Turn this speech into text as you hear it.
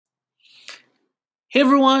Hey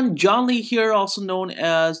everyone, John Lee here, also known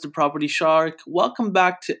as the Property Shark. Welcome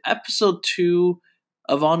back to episode 2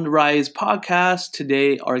 of On the Rise podcast.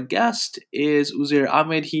 Today, our guest is Uzair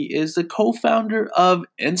Ahmed. He is the co-founder of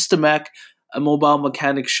Instamek, a mobile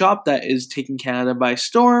mechanic shop that is taking Canada by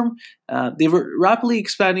storm. They were rapidly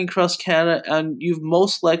expanding across Canada, and you've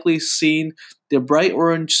most likely seen their bright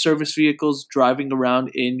orange service vehicles driving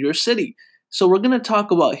around in your city. So we're going to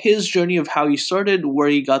talk about his journey of how he started, where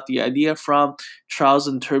he got the idea from, trials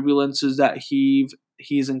and turbulences that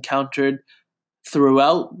he's encountered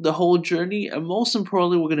throughout the whole journey, and most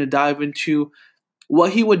importantly, we're going to dive into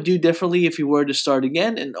what he would do differently if he were to start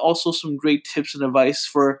again, and also some great tips and advice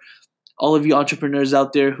for all of you entrepreneurs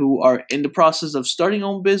out there who are in the process of starting your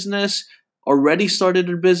own business, already started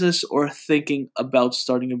a business, or thinking about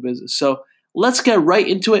starting a business. So let's get right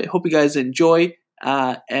into it. Hope you guys enjoy,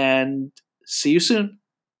 and see you soon.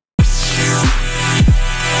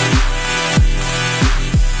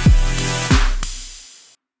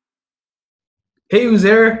 Hey,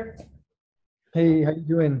 Uzair. Hey, how you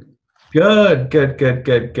doing?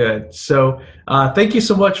 Good. So, thank you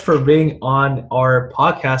so much for being on our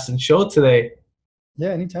podcast and show today. Yeah,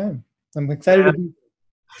 anytime. I'm excited to be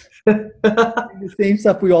the same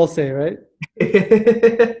stuff we all say, right?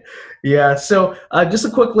 Yeah. So, just a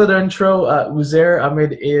quick little intro. Uzair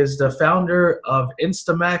Ahmed is the founder of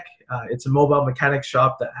Instamek. It's a mobile mechanic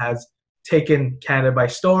shop that has taken Canada by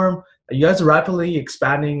storm. You guys are rapidly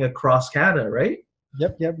expanding across Canada, right?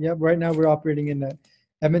 Yep. Right now we're operating in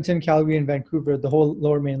Edmonton, Calgary, and Vancouver, the whole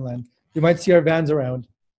lower mainland. You might see our vans around.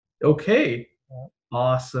 Okay.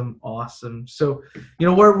 Awesome. So,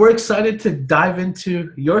 we're excited to dive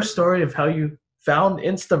into your story of how you found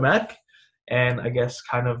Instamek and I guess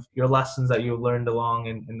kind of your lessons that you learned along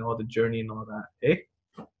and all the journey and all that. Hey?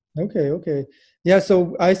 Okay. Yeah,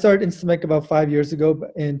 so I started Instamek about 5 years ago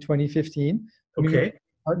in 2015. Okay.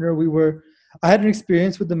 Partner, I had an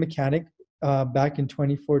experience with the mechanic back in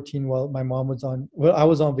 2014 while I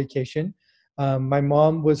was on vacation. My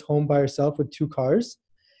mom was home by herself with 2 cars.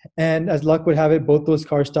 And as luck would have it, both those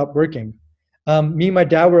cars stopped working. Me and my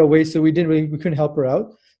dad were away, so we couldn't help her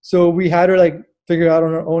out. So we had her figure it out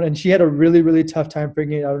on her own, and she had a really, really tough time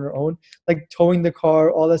figuring it out on her own. Like towing the car,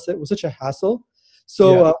 all that stuff was such a hassle.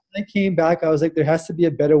 So when I came back, I was like, there has to be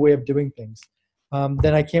a better way of doing things.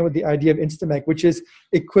 Then I came with the idea of Instamek, which is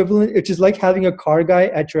equivalent, which is like having a car guy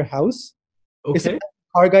at your house. Okay. It's like a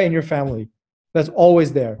car guy in your family that's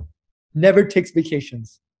always there, never takes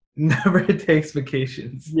vacations. Never takes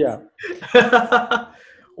vacations. Yeah.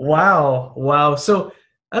 Wow. So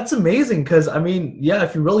that's amazing because,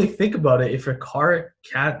 if you really think about it, if your car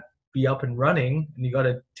can't be up and running and you got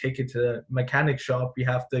to take it to the mechanic shop, you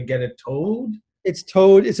have to get it towed. It's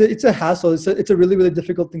towed. It's a hassle. It's a really, really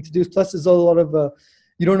difficult thing to do. Plus, there's a lot of,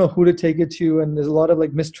 you don't know who to take it to. And there's a lot of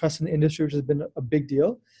mistrust in the industry, which has been a big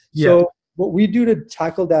deal. Yeah. So what we do to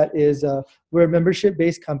tackle that is we're a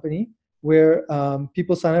membership-based company where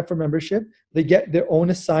people sign up for membership. They get their own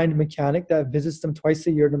assigned mechanic that visits them twice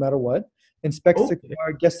a year, no matter what, inspects the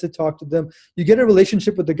car, gets to talk to them. You get a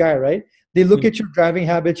relationship with the guy, right? They look at your driving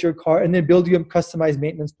habits, your car, and then build you a customized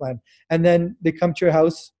maintenance plan. And then they come to your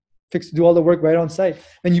house, do all the work right on site.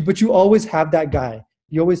 But you always have that guy.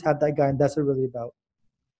 You always have that guy, and that's what it's really about.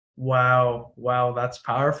 Wow, that's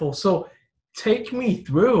powerful. So take me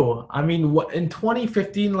through. What in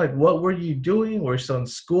 2015, what were you doing? Were you still in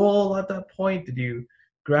school at that point? Did you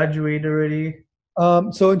graduate already?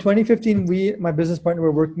 So in 2015, my business partner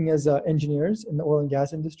were working as engineers in the oil and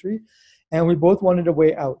gas industry, and we both wanted a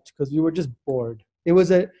way out because we were just bored. It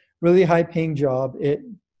was a really high-paying job. It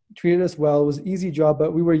treated us well. It was an easy job,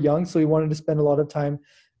 but we were young, so we wanted to spend a lot of time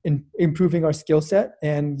in improving our skill set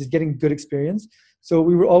and just getting good experience. So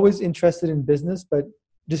we were always interested in business, but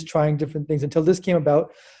just trying different things until this came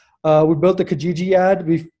about. We built a Kijiji ad.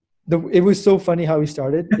 It was so funny how we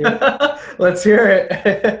started. Let's hear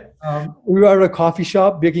it. We were at a coffee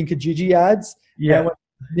shop making Kijiji ads. Yeah.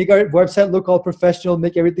 Make our website look all professional,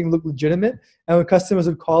 make everything look legitimate. And when customers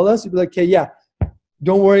would call us, we'd be like, okay, yeah,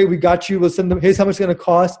 don't worry, we got you. We'll send them, here's how much it's going to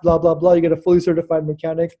cost, blah, blah, blah. You get a fully certified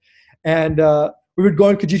mechanic. And we would go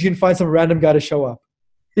on Kijiji and find some random guy to show up.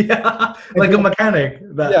 Yeah, like a mechanic.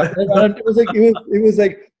 Yeah, it was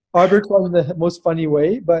like arbitrage in the most funny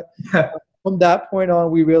way. But from that point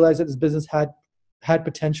on, we realized that this business had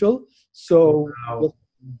potential. So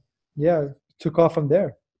took off from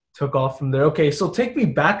there. Okay, so take me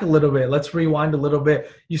back a little bit. Let's rewind a little bit.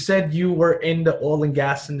 You said you were in the oil and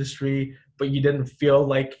gas industry, but you didn't feel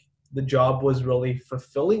like the job was really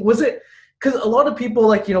fulfilling. Was it? Because a lot of people,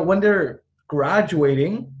 when they're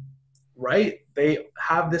graduating, right, they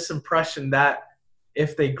have this impression that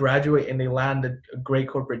if they graduate and they land a great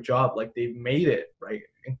corporate job, like they've made it, right,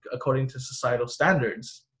 according to societal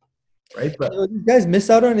standards, right? But What you guys miss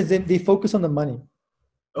out on is they focus on the money.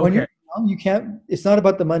 When you're okay, young, you can't, it's not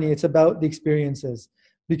about the money, it's about the experiences,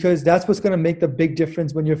 because that's what's going to make the big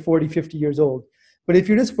difference when you're 40, 50 years old. But if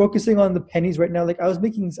you're just focusing on the pennies right now, like I was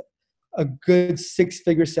making a good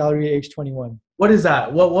six-figure salary at age 21. what is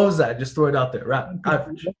that? What was that? Just throw it out there. Right,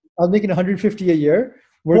 average. I was making 150 a year,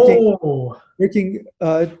 working Oh, working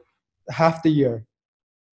half the year,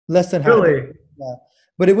 less than half. really? Yeah.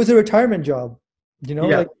 But it was a retirement job, Yeah,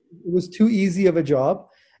 like it was too easy of a job.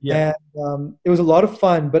 yeah. And it was a lot of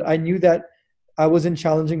fun, but I knew that I wasn't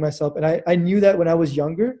challenging myself. And I knew that when I was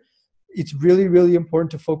younger, it's really, really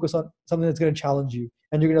important to focus on something that's going to challenge you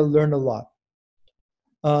and you're going to learn a lot.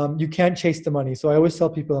 You can't chase the money. So I always tell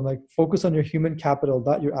people, I'm like, focus on your human capital,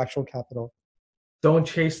 not your actual capital. Don't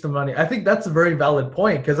chase the money. I think that's a very valid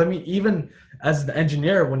point because I mean, even as an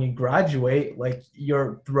engineer, when you graduate, like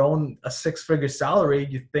you're thrown a six-figure salary,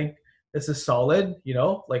 you think this is solid,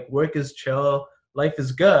 like work is chill, life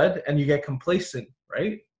is good, and you get complacent,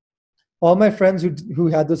 right? All my friends who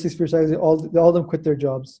had those experiences, all of them quit their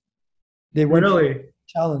jobs. They went for Really?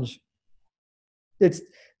 challenge. It's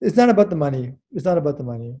it's not about the money. It's not about the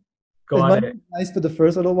money. The Got money it. is nice for the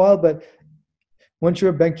first little while, but once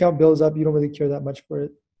your bank account builds up, you don't really care that much for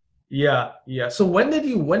it. Yeah, yeah. So when did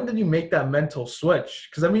you make that mental switch?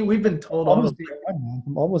 Because I mean, we've been told all of Almost day one, man.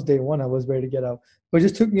 From almost day one, I was ready to get out. But it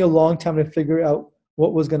just took me a long time to figure out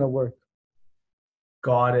what was going to work.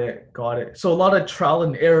 got it, got it. So a lot of trial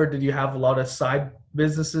and error. Did you have a lot of side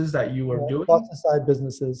businesses that you were Yeah, doing? lots of side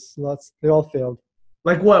businesses, lots. They all failed.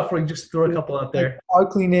 Like what? For just throw a couple out Like there. car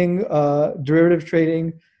cleaning, derivative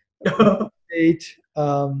trading, real estate.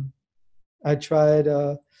 I tried.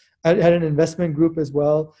 I had an investment group as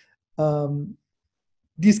well. Um,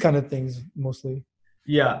 these kind of things mostly.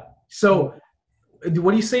 Yeah. So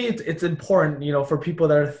what do you say it's important, for people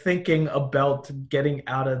that are thinking about getting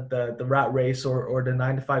out of the rat race or the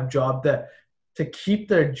 9 to 5 job that to keep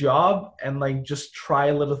their job and like just try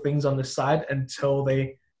little things on the side until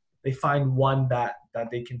they find one that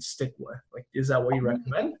they can stick with? Like, is that what you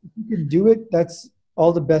recommend? You can do it. That's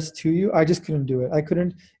all the best to you. I just couldn't do it. I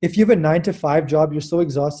couldn't. If you have a 9 to 5 job, you're so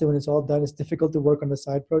exhausted when it's all done. It's difficult to work on the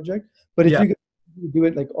side project. But if Yeah. you can do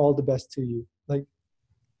it, like all the best to you. Like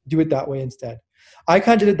do it that way instead. I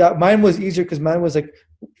kind of did that. Mine was easier because mine was like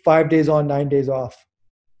 5 days on, 9 days off.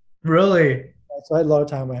 Really? So I had a lot of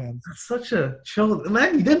time on my hands. That's such a chill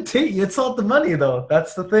man. You didn't take it's all the money though.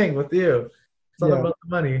 That's the thing with you. It's not Yeah. about the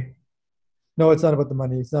money. No, it's not about the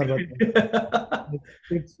money. It's not about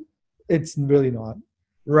it's really not.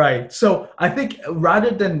 Right. So I think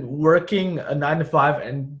rather than working a 9 to 5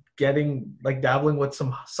 and getting like dabbling with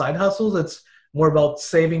some side hustles, it's more about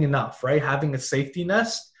saving enough, right? Having a safety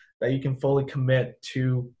nest that you can fully commit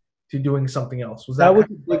to doing something else. Was that That was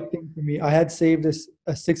kind a of like, big thing for me. I had saved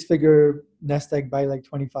a six-figure nest egg by like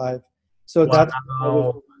 25. So that's I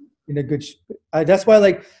was wow, in a good. That's why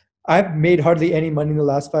like I've made hardly any money in the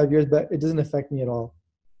last 5 years, but it doesn't affect me at all.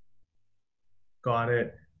 got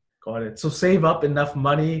it. Got it. So save up enough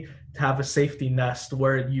money to have a safety nest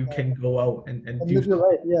where you can go out and And do live your something.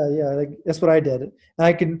 life. Yeah, yeah. Like that's what I did. And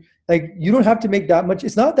I can like you don't have to make that much.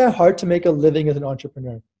 It's not that hard to make a living as an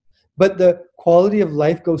entrepreneur, but the quality of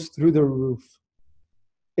life goes through the roof.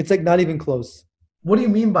 It's like not even close. What do you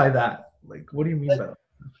mean by that? Like, what do you mean Like by that?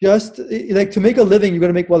 just like to make a living, you're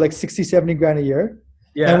gonna make what like 60, 70 grand a year. And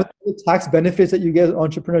Yeah, with the tax benefits that you get as an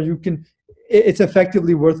entrepreneur, you can it's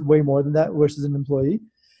effectively worth way more than that versus an employee.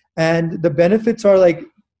 And the benefits are like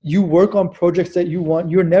you work on projects that you want.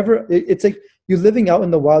 You're never it's like you're living out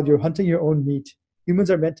in the wild, you're hunting your own meat.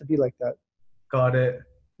 Humans are meant to be like that. got it.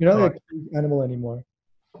 You're not Got like an animal anymore.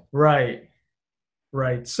 Right.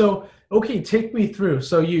 Right. So, okay, take me through.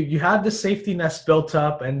 So you had the safety nest built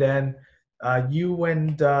up, and then you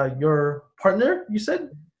and your partner, you said?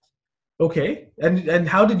 Okay. And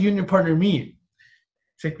how did you and your partner meet?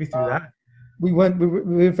 Take me through that. We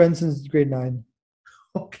were friends since grade 9,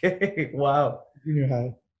 Okay. Wow. junior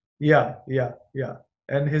high. Yeah. Yeah. Yeah.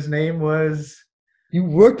 And his name was You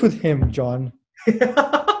worked with him, John.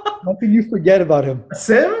 How can you forget about him?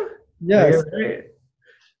 Sim. Yeah, Yes. right.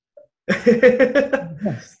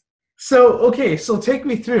 Yes. So, okay, so take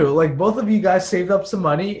me through. Like both of you guys saved up some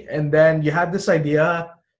money and then you had this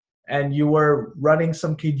idea and you were running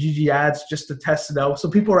some Kijiji ads just to test it out. So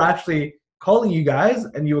people were actually calling you guys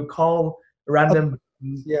and you would call a random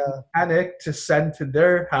Yeah. mechanic to send to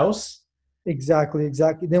their house. Exactly,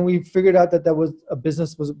 exactly. Then we figured out that that was a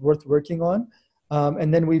business was worth working on,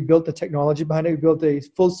 and then we built the technology behind it. We built a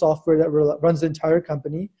full software that runs the entire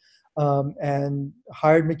company. and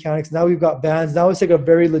hired mechanics. Now we've got vans. Now it's like a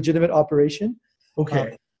very legitimate operation. Uh,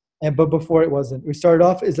 Okay. but before it wasn't. We started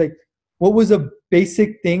off as like, what was the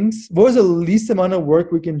basic things? What was the least amount of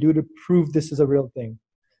work we can do to prove this is a real thing?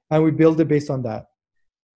 And we build it based on that.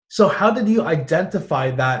 So how did you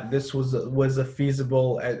identify that this was a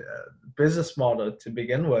feasible business model to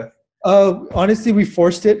begin with? Honestly, we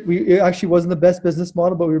forced it. It actually wasn't the best business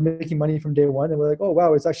model, but we were making money from day one, and we're like, oh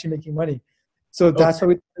wow, it's actually making money. So that's Okay. why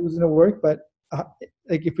we thought it was going to work. But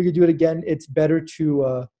like, if we could do it again, it's better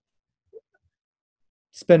to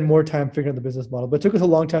spend more time figuring out the business model. But it took us a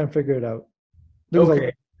long time to figure it out. It was like,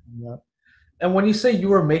 Okay. yeah. And when you say you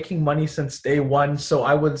were making money since day one, so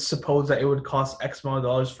I would suppose that it would cost X amount of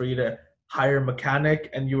dollars for you to hire a mechanic,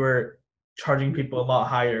 and you were charging people a lot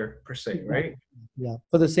higher per se, right? Yeah,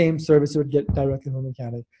 for the same service, it would get directly from the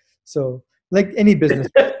mechanic. So, like any business,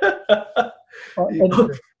 any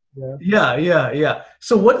business, yeah. Yeah.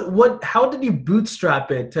 So how did you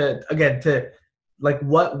bootstrap it to like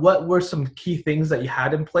what were some key things that you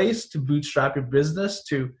had in place to bootstrap your business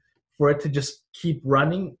to for it to just keep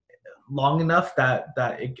running long enough that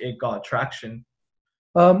it got traction?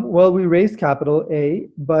 Well, we raised capital A,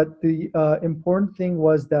 but the important thing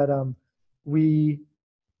was that we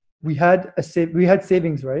we had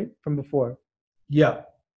savings, right, from before. Yeah.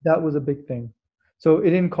 That was a big thing. So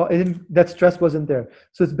it didn't, that stress wasn't there.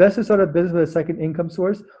 So it's best to start a business with a second income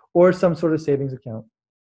source or some sort of savings account.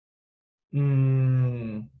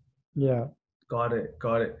 Mm, Yeah. got it.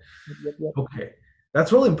 Yep, yep. Okay.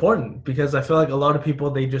 That's really important because I feel like a lot of people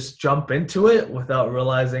they just jump into it without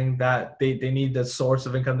realizing that they need the source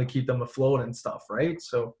of income to keep them afloat and stuff, right?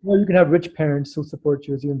 So Well, you can have rich parents who support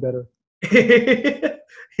you. It's even better.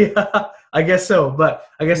 yeah, I guess so. But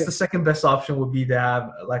I guess Yeah. the second best option would be to have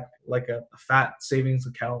like a fat savings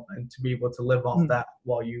account and to be able to live off Mm, that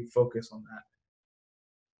while you focus on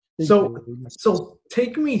that. So exactly. so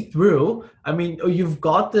take me through. I mean, you've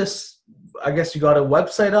got this. I guess you got a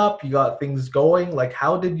website up. You got things going. Like,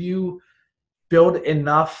 how did you build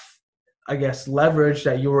enough? I guess leverage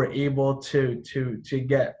that you were able to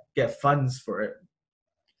get funds for it.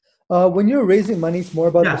 When you're raising money, it's more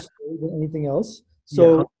about the Yeah, story than anything else. yeah. How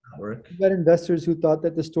So does that work? we got investors who thought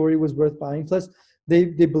that the story was worth buying. Plus, they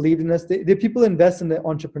believed in us. The people invest in the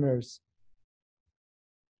entrepreneurs.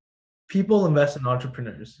 People invest in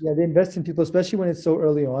entrepreneurs. Yeah, they invest in people, especially when it's so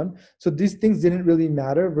early on. So these things didn't really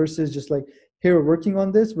matter versus just like, here, we're working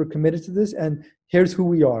on this, we're committed to this, and here's who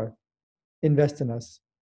we are. Invest in us.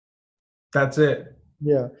 That's it.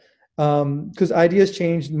 Yeah. Because ideas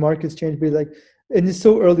change, markets change, but like, and it's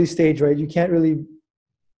so early stage, right? You can't really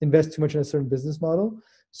invest too much in a certain business model.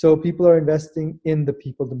 So people are investing in the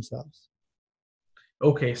people themselves.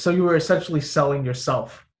 Okay, so you were essentially selling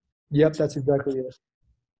yourself. Yep, that's exactly it.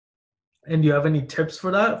 And do you have any tips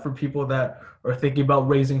for that for people that are thinking about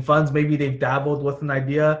raising funds? Maybe they've dabbled with an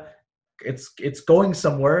idea. It's going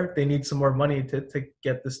somewhere. They need some more money to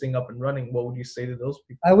get this thing up and running. What would you say to those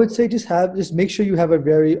people? I would say just make sure you have a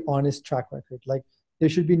very honest track record. Like there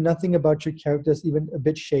should be nothing about your character that's even a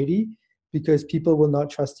bit shady because people will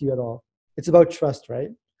not trust you at all. It's about trust, right?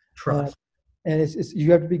 Uh, Trust. and it's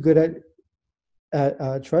you have to be good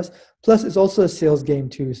at trust. Plus, it's also a sales game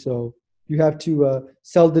too. So you have to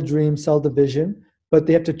sell the dream, sell the vision, but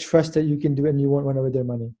they have to trust that you can do it and you won't run over their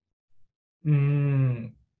money.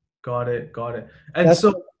 Mm, got it. And That's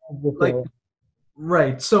so, what like,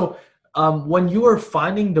 right. So, when you were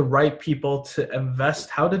finding the right people to invest,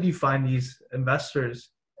 how did you find these investors?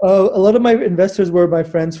 a lot of my investors were my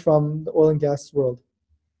friends from the oil and gas world.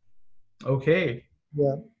 Okay.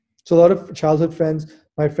 Yeah. So a lot of childhood friends,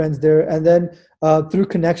 my friends there, and then through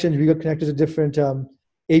connections, we got connected to different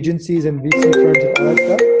agencies and VC firms and all that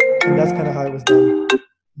stuff, and that's kind of how it was done.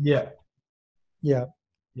 Yeah. Yeah.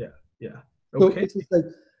 Yeah. Yeah. So Okay. it's just like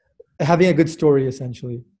having a good story,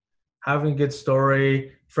 essentially. Having a good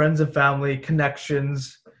story, friends and family,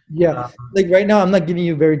 connections. Yeah. Uh, Like right now, I'm not giving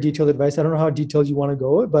you very detailed advice. I don't know how detailed you want to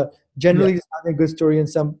go, but yeah, generally, just having a good story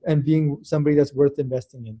and being somebody that's worth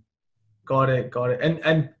investing in. got it.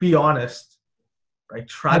 And be honest, right?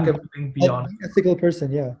 Track And everything, be and honest. be an ethical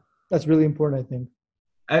person. Yeah. That's really important, I think.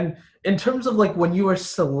 And in terms of like when you were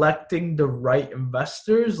selecting the right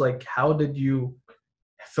investors, like how did you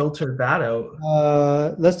filter that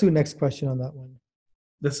out? Let's do next question on that one.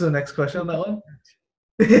 This is the next question on that one.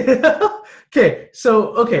 Okay, so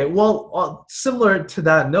okay, well, similar to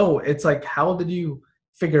that note, it's like how did you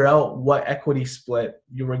figure out what equity split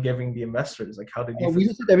you were giving the investors? Like how did you We figure?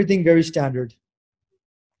 just did everything very standard.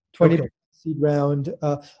 20 Okay, seed round.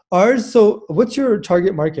 Ours. So, what's your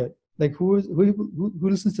target market? Like, who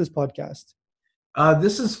listens to this podcast?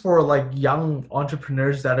 This is for like young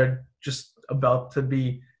entrepreneurs that are just about to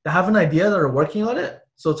be that have an idea that are working on it.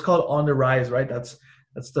 So it's called On the Rise, right? That's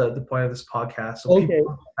the point of this podcast. So Okay.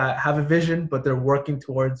 people that have a vision, but they're working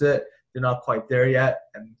towards it. They're not quite there yet.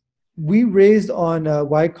 And We raised on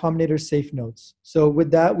Y Combinator Safe Notes. So with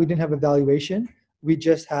that, we didn't have a valuation. We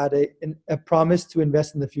just had a promise to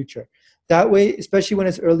invest in the future. That way, especially when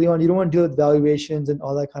it's early on, you don't want to deal with valuations and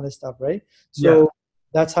all that kind of stuff, right? yeah, So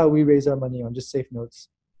that's how we raise our money on just safe notes.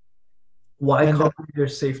 why And copy your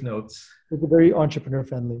safe notes? it's very entrepreneur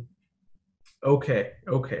friendly. Okay,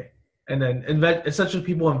 okay. And then invest essentially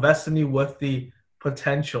people invest in you with the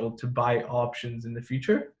potential to buy options in the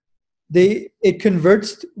future. It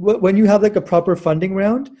converts when you have like a proper funding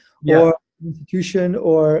round Yeah. or institution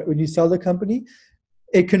or when you sell the company,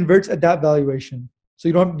 it converts at that valuation. So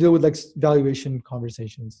you don't have to deal with like valuation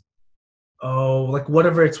conversations Oh, like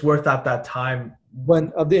whatever it's worth at that time. when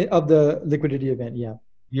of the liquidity event. Yeah.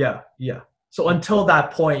 Yeah, yeah. So until that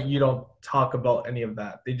point, you don't talk about any of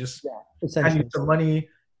that. They just Yeah. hand you Essentially. some money,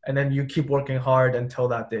 and then you keep working hard until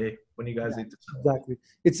that day when you guys Yeah. need to sell. Exactly.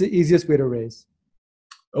 It's the easiest way to raise.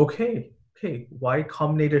 Okay, okay. Y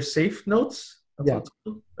Combinator safe notes. That's what Yeah. it's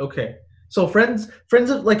called? Okay. So friends,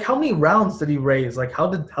 like how many rounds did he raise? Like how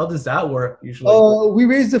does that work usually? We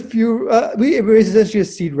raised a few. We raised essentially a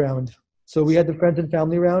seed round. So we had the friends and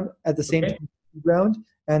family round at the same Okay, time round,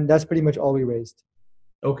 and that's pretty much all we raised.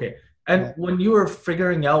 okay. Yeah. And when you were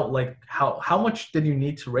figuring out like how much did you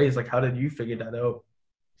need to raise? Like how did you figure that out?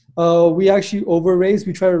 We actually over raised.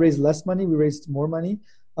 We try to raise less money. We raised more money.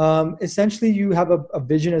 Essentially, you have a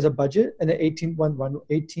vision as a budget and an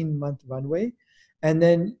 18-month runway, and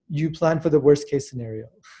then you plan for the worst case scenario,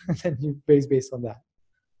 and then you raise based on that.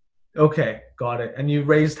 Okay, got it. And you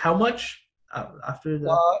raised how much after the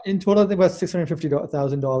In total, I think about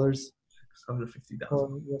 $650,000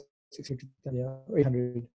 650,000? or 650, yeah,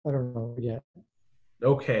 800. I don't know. Yeah.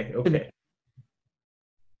 Okay, okay.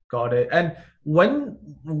 Got it. And when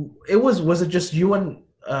was it just you and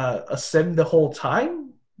Asim the whole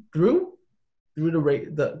time through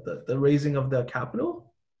the raising of the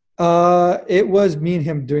capital? It was me and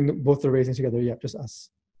him doing both the raising together. Yeah, just us.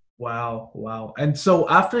 Wow, wow. And so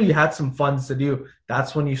after you had some funds to do,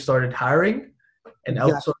 that's when you started hiring and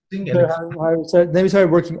Exactly. outsourcing So and then we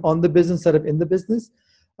started working on the business instead of in the business.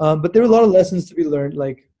 But there were a lot of lessons to be learned.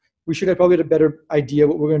 Like we should have probably had a better idea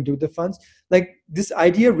what we're going to do with the funds. Like this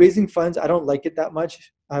idea of raising funds, I don't like it that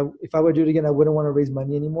much. If I were to do it again, I wouldn't want to raise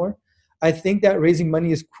money anymore. I think that raising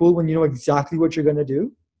money is cool when you know exactly what you're going to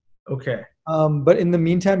do. okay. But in the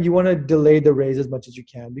meantime, you want to delay the raise as much as you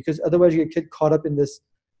can because otherwise you get caught up in this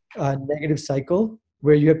negative cycle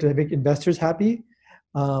where you have to make investors happy.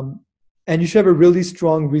 Um, and you should have a really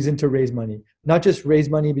strong reason to raise money, not just raise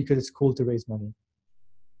money because it's cool to raise money.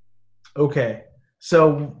 Okay.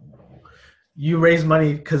 So you raised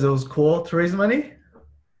money because it was cool to raise money?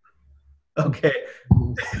 Okay.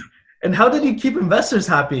 And how did you keep investors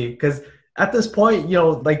happy? Because at this point,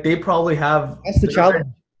 like they probably have. That's the challenge.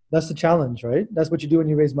 That's the challenge, right? That's what you do when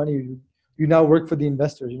you raise money. You now work for the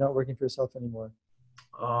investors. You're not working for yourself anymore.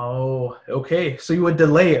 Oh, okay. So you would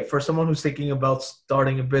delay it for someone who's thinking about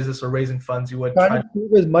starting a business or raising funds. You would Try try. to do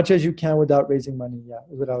as much as you can without raising money. Yeah,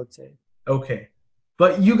 is what I would say. Okay,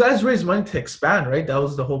 but you guys raised money to expand, right? That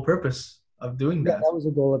was the whole purpose of doing Yeah, that. that was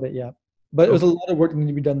the goal of it. Yeah, but it was a lot of work that needed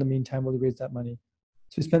to be done in the meantime while we raised that money.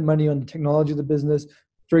 So we spent money on the technology of the business,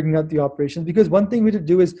 figuring out the operations. Because one thing we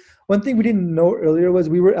didn't know earlier was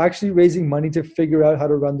we were actually raising money to figure out how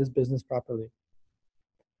to run this business properly.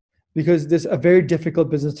 Because this is a very difficult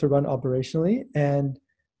business to run operationally, and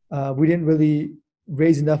we didn't really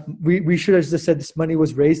raise enough. We should have just said this money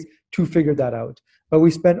was raised to figure that out, but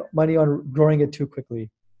we spent money on growing it too quickly,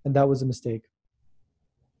 and that was a mistake.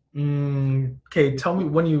 Okay, tell me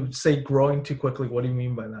when you say growing too quickly, what do you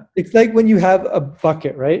mean by that? It's like when you have a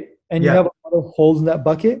bucket, right? And you Yeah. have a lot of holes in that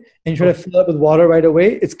bucket and you try to fill it with water right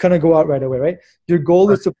away, it's going to go out right away, right? Your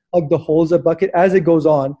goal is to plug the holes of the bucket as it goes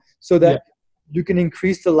on so that you can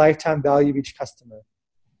increase the lifetime value of each customer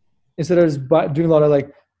instead of just doing a lot of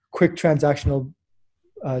like quick transactional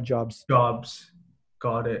jobs. Jobs.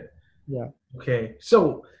 Got it. Yeah. Okay.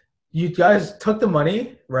 So you guys took the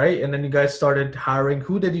money, right? And then you guys started hiring.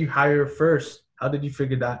 Who did you hire first? How did you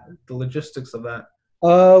figure that, the logistics of that?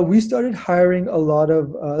 We started hiring a lot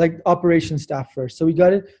of like operation staff first. So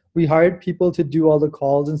we hired people to do all the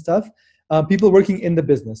calls and stuff. People working in the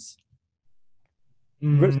business.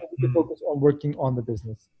 Mm, So we could focus on working on the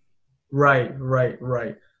business. right, right,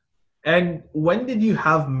 right. And when did you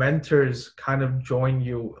have mentors kind of join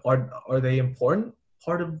you? Are they important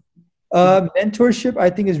part of? Mentorship, I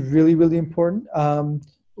think, is really, really important.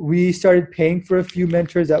 we started paying for a few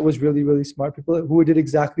mentors. That was really, really smart people who did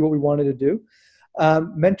exactly what we wanted to do.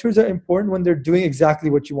 Mentors are important when they're doing exactly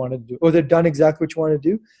what you want to do, or they're done exactly what you want to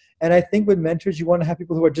do. And I think with mentors, you want to have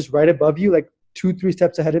people who are just right above you, like 2, 3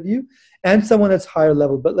 steps ahead of you, and someone that's higher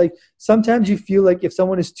level. But like sometimes you feel like if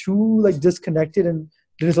someone is too like disconnected and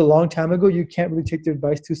did this a long time ago, you can't really take their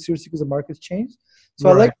advice too seriously because the market's changed. So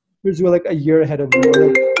I like Right. mentors who are like a year ahead of you, or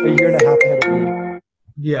like a year and a half ahead of you.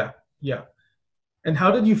 Yeah. Yeah. And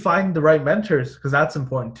how did you find the right mentors? Because that's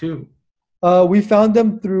important too. We found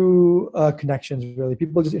them through connections, really.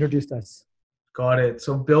 People just introduced us. Got it.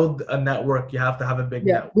 So build a network. You have to have a big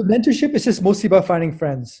Yeah, network. with mentorship, it's just mostly about finding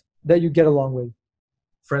friends that you get along with.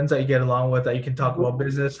 Friends that you get along with, that you can talk about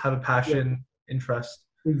business, have a Yeah, passion, interest.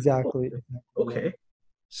 exactly. Okay. Yeah. Okay.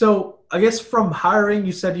 So I guess from hiring,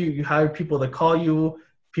 you said you hired people to call you,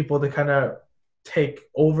 people to kind of take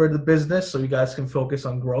over the business so you guys can focus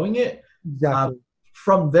on growing it. Um, Exactly.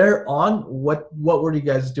 from there on, what were you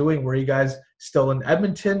guys doing? Were you guys still in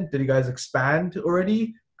Edmonton? Did you guys expand already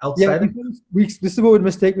Yeah, outside of? this is what would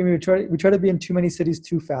mistake we try to be in too many cities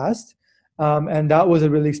too fast, and that was a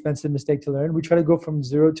really expensive mistake to learn. We try to go from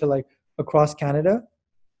zero to like across Canada,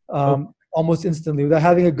 Oh, almost instantly without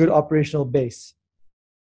having a good operational base.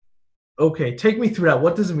 okay, take me through that.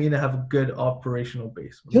 What does it mean to have a good operational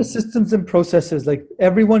base? What does it Just mean? systems and processes. Like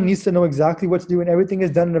everyone needs to know exactly what to do, and everything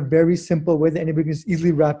is done in a very simple way that anybody can just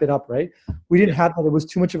easily wrap it up. Right? We didn't Yeah. have that. It was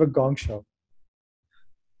too much of a gong show.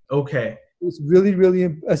 Okay. It's really, really,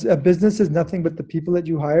 a business is nothing but the people that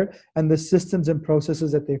you hire and the systems and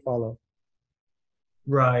processes that they follow.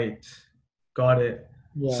 Right. Got it.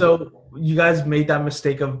 Yeah. So you guys made that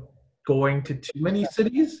mistake of going to too many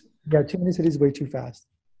cities, Yeah. Too many cities way too fast.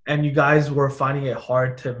 and you guys were finding it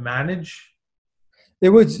hard to manage. It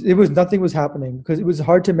was nothing was happening because it was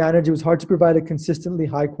hard to manage. It was hard to provide a consistently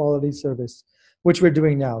high quality service, which we're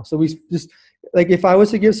doing now. So we just like if I was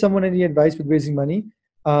to give someone any advice with raising money,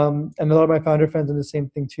 and a lot of my founder friends do the same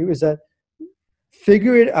thing too, is that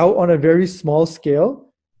figure it out on a very small scale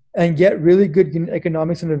and get really good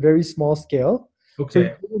economics on a very small scale. So you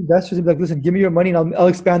Okay. can investors will be like, listen, give me your money and I'll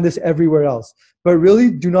expand this everywhere else. But really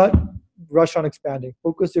do not rush on expanding.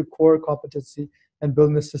 Focus your core competency and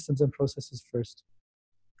building the systems and processes first.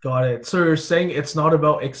 Got it. So you're saying it's not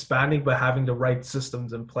about expanding, but having the right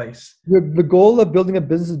systems in place. The goal of building a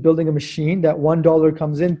business is building a machine that $1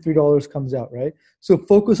 comes in, $3 comes out, right? So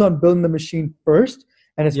focus on building the machine first,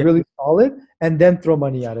 and it's Yeah. really solid, and then throw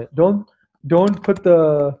money at it. Don't put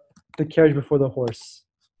the carriage before the horse,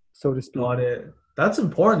 so to speak. Got it. That's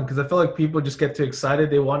important because I feel like people just get too excited.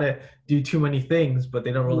 They want to do too many things, but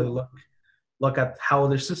they don't really look at how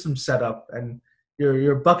their system's set up. And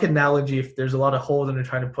your bucket analogy, if there's a lot of holes and they're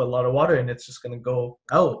trying to put a lot of water in, it's just gonna go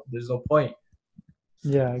out. There's no point.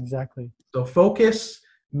 Yeah, exactly. So focus,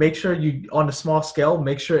 make sure you on a small scale,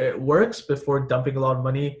 make sure it works before dumping a lot of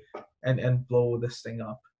money and blow this thing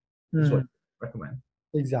up. Is what Mm, I recommend.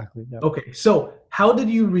 exactly. Yeah. Okay, so how did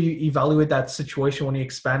you evaluate that situation when you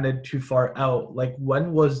expanded too far out? Like,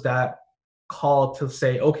 when was that call to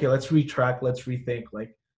say, okay, let's retrack, let's rethink?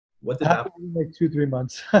 Like, what It did that? happened in like 2, 3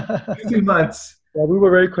 months. 2 months. Yeah, we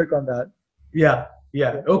were very quick on that. Yeah,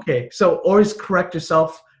 yeah. Yeah. Okay, so always correct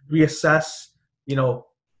yourself, reassess, you know,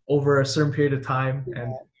 over a certain period of time,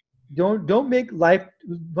 and Don't make life.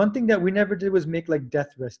 One thing that we never did was make like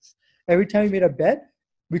death risks. Every time we made a bet,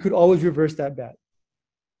 we could always reverse that bet.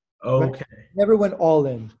 Right? okay. Never went all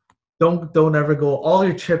in. Don't ever go all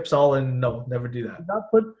your chips all in. No, never do that.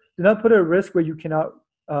 Do not put a risk where you cannot.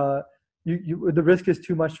 The risk is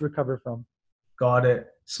too much to recover from. Got it.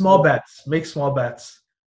 Small Yeah. bets. Make small bets.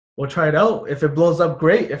 We'll try it out. If it blows up,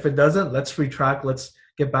 great. If it doesn't, let's retract. Let's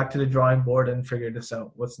get back to the drawing board and figure this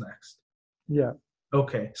out. What's next? Yeah.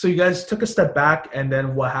 Okay. So you guys took a step back, and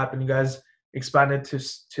then what happened? You guys expanded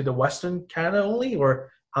to the Western Canada only, or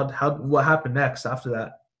how what happened next after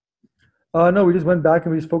that? No, we just went back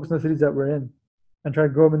and we just focused on the cities that we're in, and tried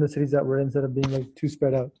to grow them in the cities that we're in instead of being like too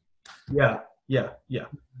spread out. Yeah, yeah, yeah.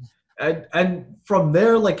 And from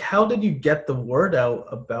there, like, how did you get the word out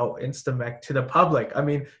about Instamec to the public? I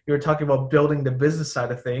mean, you were talking about building the business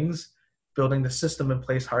side of things, building the system in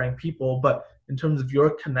place, hiring people, but in terms of your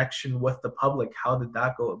connection with the public, how did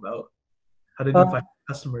that go about? How did you Uh, find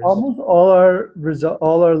customers? Almost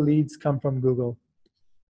all our leads come from Google.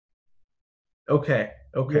 Okay,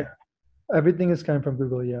 Yeah, okay. everything is coming from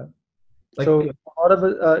Google. Yeah. Like So a lot of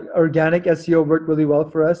organic SEO worked really well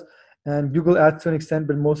for us, and Google Ads to an extent,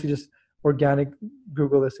 but mostly just organic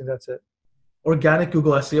Google listing. That's it. organic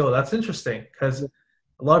Google SEO, that's interesting because Yeah.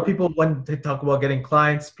 a lot of people, when they talk about getting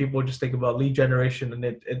clients, people just think about lead generation and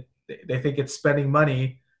they think it's spending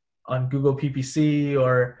money on Google PPC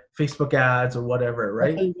or Facebook ads or whatever, That's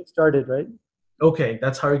right? how you get started, right? Okay,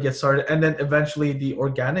 that's how you get started. And then eventually the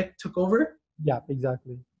organic took over? Yeah,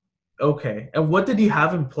 exactly. Okay. And what did you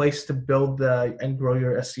have in place to build and grow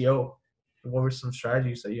your SEO? What were some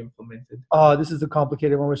strategies that you implemented? Oh, this is a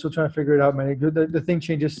complicated one. We're still trying to figure it out, man. The thing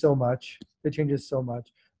changes so much. It changes so much,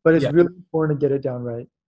 but it's Yeah. really important to get it down right.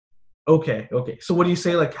 Okay. Okay. So what do you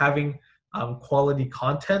say, like having quality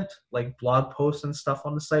content, like blog posts and stuff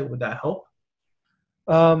on the site, would that help?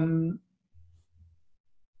 Um,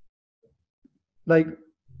 like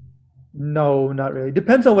no, not really.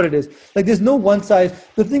 Depends on what it is. Like there's no one size.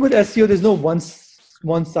 The thing with SEO, there's no one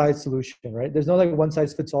size solution, right? There's no like one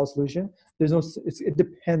size fits all solution. There's no. It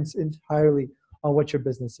depends entirely on what your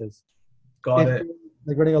business is. Got If it. you're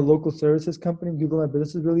like running a local services company, Google My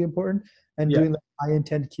Business is really important, and Yeah. doing like high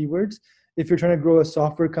intent keywords. If you're trying to grow a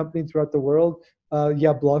software company throughout the world,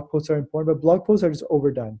 yeah, blog posts are important, but blog posts are just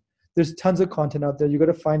overdone. There's tons of content out there. You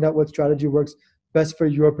got to find out what strategy works best for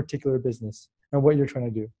your particular business and what you're trying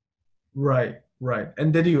to do. Right. Right.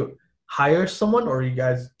 And did you hire someone or you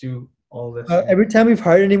guys do all this? Every time we've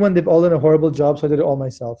hired anyone, they've all done a horrible job, so I did it all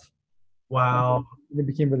myself. And Wow. it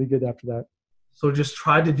became really good after that. So just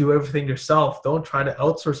try to do everything yourself. Don't try to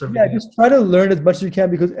outsource Yeah, everything. just try to learn as much as you can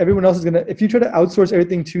because everyone else is gonna. If you try to outsource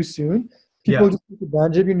everything too soon, people Yeah, just take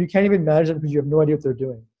advantage of you, and you can't even manage them because you have no idea what they're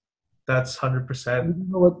doing. that's You 100% don't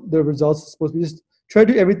know what the results are supposed to be. Just try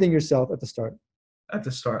to do everything yourself at the start. at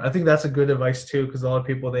the start. I think that's a good advice too, because a lot of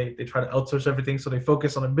people they try to outsource everything, so they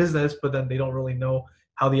focus on a business, but then they don't really know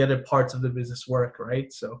how the other parts of the business work, right?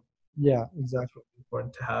 So Yeah, that's exactly. really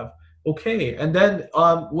important to have. Okay, and then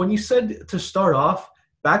when you said to start off,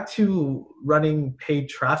 back to running paid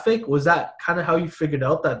traffic, was that kind of how you figured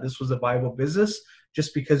out that this was a viable business?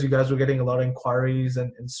 Just because you guys were getting a lot of inquiries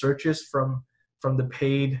and searches from the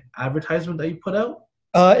paid advertisement that you put out?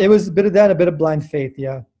 It was a bit of that, a bit of blind faith.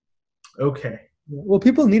 Yeah. Okay. Yeah. Well,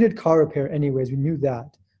 people needed car repair anyways. We knew that,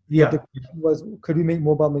 but the Yeah. question was, could we make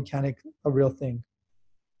mobile mechanic a real thing?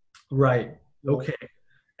 Right. Yeah. Okay.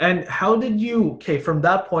 And how did you, okay, from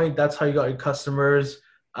that point, that's how you got your customers.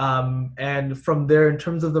 And from there, in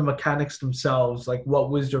terms of the mechanics themselves, like what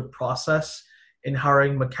was your process in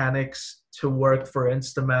hiring mechanics to work for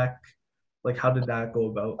Instamac? Like, how did that go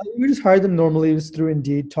about? We just hired them normally, just through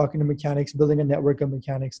Indeed, talking to mechanics, building a network of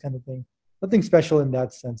mechanics, kind of thing. Nothing special in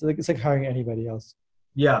that sense. Like it's like hiring anybody else.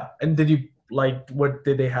 Yeah. And did you, like, what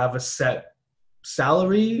did they have a set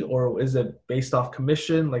salary or is it based off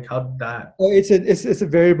commission? Like, how did that? Well, it's a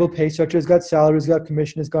variable pay structure. It's got salary, it's got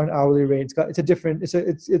commission, it's got an hourly rate. It's a different. It's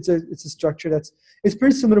a structure that's it's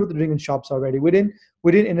pretty similar to what they're doing in shops already. We didn't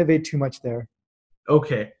innovate too much there.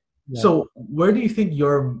 Okay. Yeah. So where do you think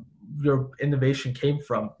your innovation came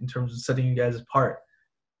from in terms of setting you guys apart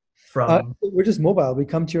from? We're just mobile. We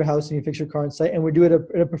come to your house and you fix your car on site, and we do it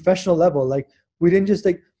at a professional level. Like we didn't just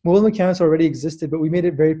like mobile mechanics already existed, but we made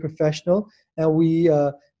it very professional, and we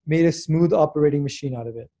made a smooth operating machine out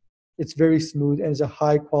of it. It's very smooth and it's a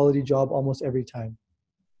high quality job almost every time.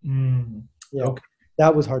 Mm, Yeah, okay,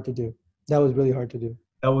 that was hard to do. That was really hard to do.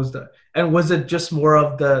 that was the. And was it just more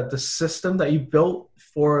of the system that you built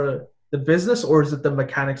for the business, or is it the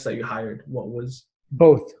mechanics that you hired? What was?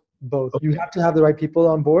 Both, both. You have to have the right people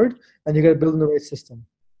on board, and you got to build in the right system.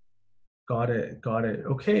 Got it. Got it.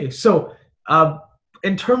 Okay. So, um,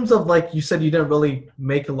 in terms of like you said, you didn't really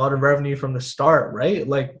make a lot of revenue from the start, right?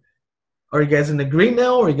 Like, are you guys in the green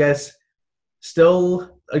now? Or are you guys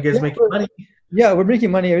still? Are you guys Yeah, making money? yeah, we're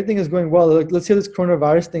making money. Everything is going well. Like, let's see how this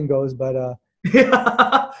coronavirus thing goes, but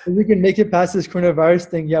Yeah. if we can make it past this coronavirus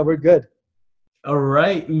thing, yeah, we're good. All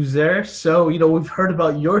right, Uzair. So, we've heard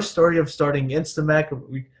about your story of starting Instamac.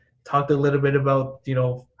 We talked a little bit about,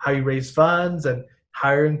 how you raise funds and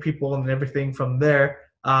hiring people and everything from there.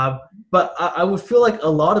 But I would feel like a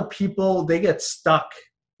lot of people, they get stuck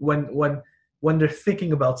when they're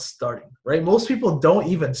thinking about starting, right? Most people don't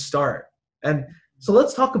even start. And so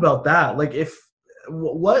let's talk about that. Like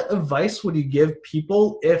what advice would you give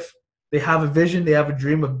people if they have a vision, they have a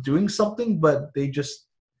dream of doing something, but they're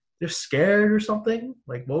scared or something?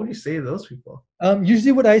 Like, what would you say to those people?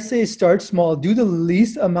 Usually, what I say is start small. Do the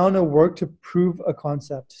least amount of work to prove a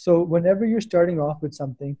concept. So, whenever you're starting off with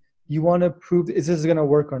something, you want to prove is this going to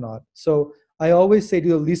work or not. So, I always say do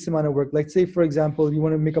the least amount of work. Like, say for example, you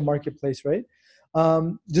want to make a marketplace, right?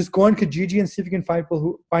 Just go on Kijiji and see if you can find people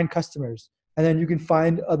who find customers, and then you can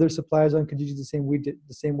find other suppliers on Kijiji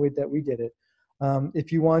the same way that we did it.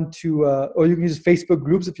 If you want to, or you can use Facebook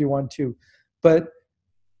groups if you want to, but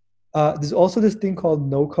there's also this thing called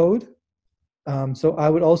no code. So I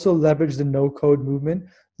would also leverage the no code movement.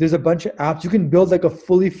 There's a bunch of apps. You can build like a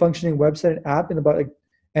fully functioning website and app in about like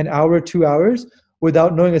an hour, 2 hours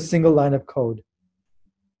without knowing a single line of code.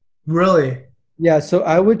 Really? Yeah, so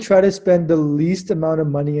I would try to spend the least amount of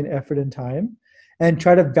money and effort and time and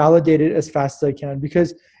try to validate it as fast as I can.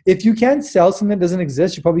 Because if you can't sell something that doesn't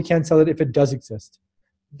exist, you probably can't sell it if it does exist.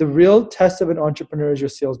 The real test of an entrepreneur is your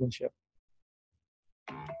salesmanship.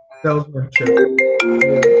 Salesmanship.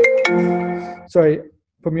 Yeah. Sorry,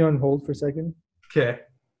 put me on hold for a second. Okay.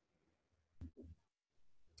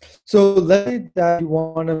 So let's say that you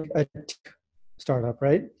want to a tech startup,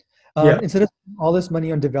 right? Yeah. Instead of spending all this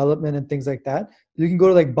money on development and things like that, you can go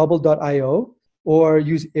to like bubble.io or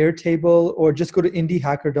use Airtable or just go to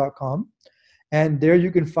indiehacker.com. And there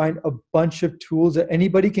you can find a bunch of tools that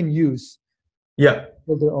anybody can use Yeah. to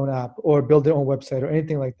build their own app or build their own website or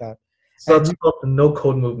anything like that. So And that's called the no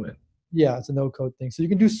code movement. yeah, it's a no code thing. So you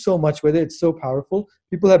can do so much with it. It's so powerful.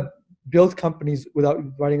 People have built companies without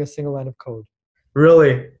writing a single line of code.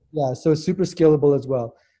 Really? Yeah, so it's super scalable as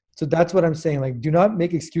well. So that's what I'm saying. Like, do not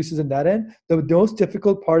make excuses in that end. The most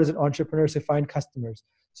difficult part as an entrepreneur is to find customers.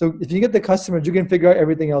 So if you get the customers, you can figure out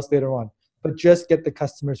everything else later on. But just get the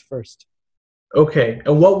customers first. Okay.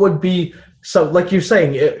 And what would be, so like you're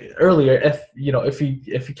saying earlier, if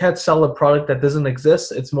you can't sell a product that doesn't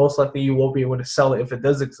exist, it's most likely you won't be able to sell it if it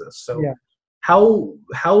does exist. So Yeah.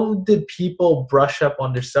 how did people brush up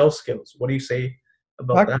on their sales skills? What do you say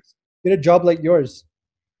about that? Practice. Get a job like yours.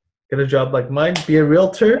 Get a job like mine, be a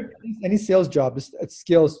realtor? Any sales job, it's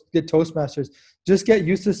skills, get Toastmasters. Just get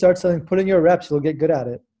used to start selling, put in your reps, you'll get good at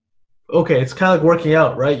it. Okay, it's kind of like working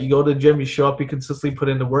out, right? You go to the gym, you show up, you consistently put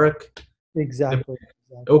in the work. Exactly.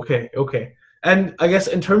 Okay. And I guess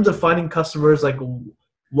in terms of finding customers, like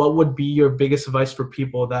what would be your biggest advice for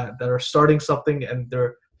people that are starting something and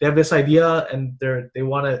they have this idea and they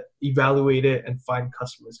want to evaluate it and find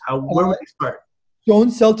customers? Where would they start?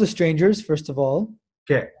 Don't sell to strangers, first of all.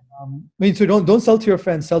 Okay. So don't sell to your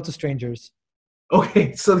friends, sell to strangers.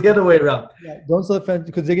 Okay, so the other way around. Yeah, don't sell to friends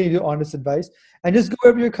because they're giving you honest advice. And just go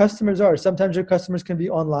wherever your customers are. Sometimes your customers can be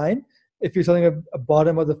online if you're selling a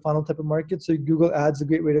bottom of the funnel type of market. So Google Ads is a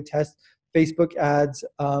great way to test. Facebook ads.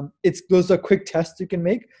 Those are quick tests you can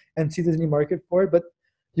make and see if there's any market for it. But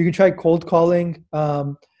you can try cold calling,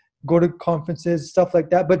 go to conferences, stuff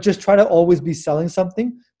like that. But just try to always be selling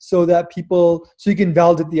something so you can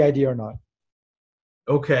validate the idea or not.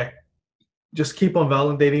 Okay. Just keep on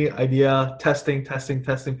validating idea, testing,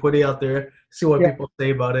 put it out there, see what people say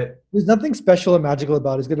about it. There's nothing special or magical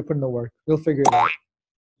about it. It's going to put in the work. You'll figure it out.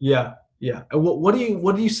 Yeah. And what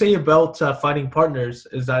do you say about finding partners?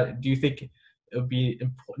 Do you think it would be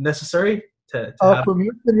necessary to have? For me,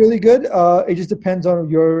 it's been really good. It just depends on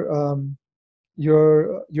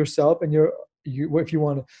yourself and if you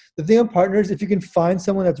want to. The thing on partners, if you can find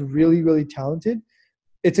someone that's really, really talented,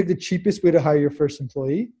 it's like the cheapest way to hire your first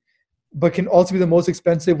employee, but can also be the most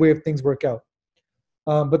expensive way if things work out.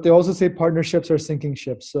 But they also say partnerships are sinking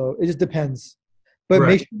ships. So it just depends. But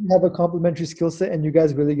make sure you have a complementary skill set and you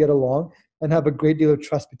guys really get along and have a great deal of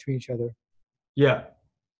trust between each other. Yeah.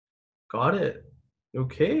 Got it.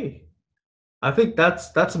 Okay. I think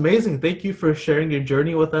that's amazing. Thank you for sharing your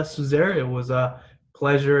journey with us, Uzair. It was a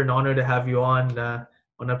pleasure and honor to have you on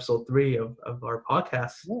episode 3 of our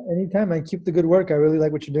podcast. Yeah, anytime. And keep the good work. I really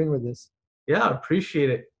like what you're doing with this. Yeah, appreciate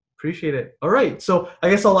it. All right. So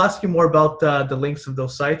I guess I'll ask you more about the links of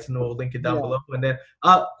those sites and we'll link it down below. And then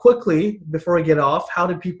quickly, before I get off, how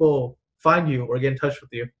do people find you or get in touch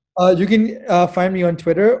with you? You can find me on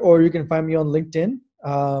Twitter or you can find me on LinkedIn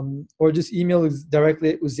or just email directly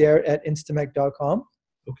at uzair@instamec.com.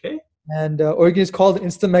 Okay. And or you can just call the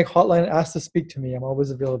Instamec hotline and ask to speak to me. I'm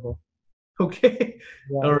always available. Okay.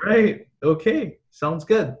 Yeah. All right. Okay. Sounds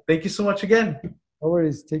good. Thank you so much again. No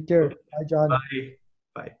worries. Take care. Bye, John. Bye.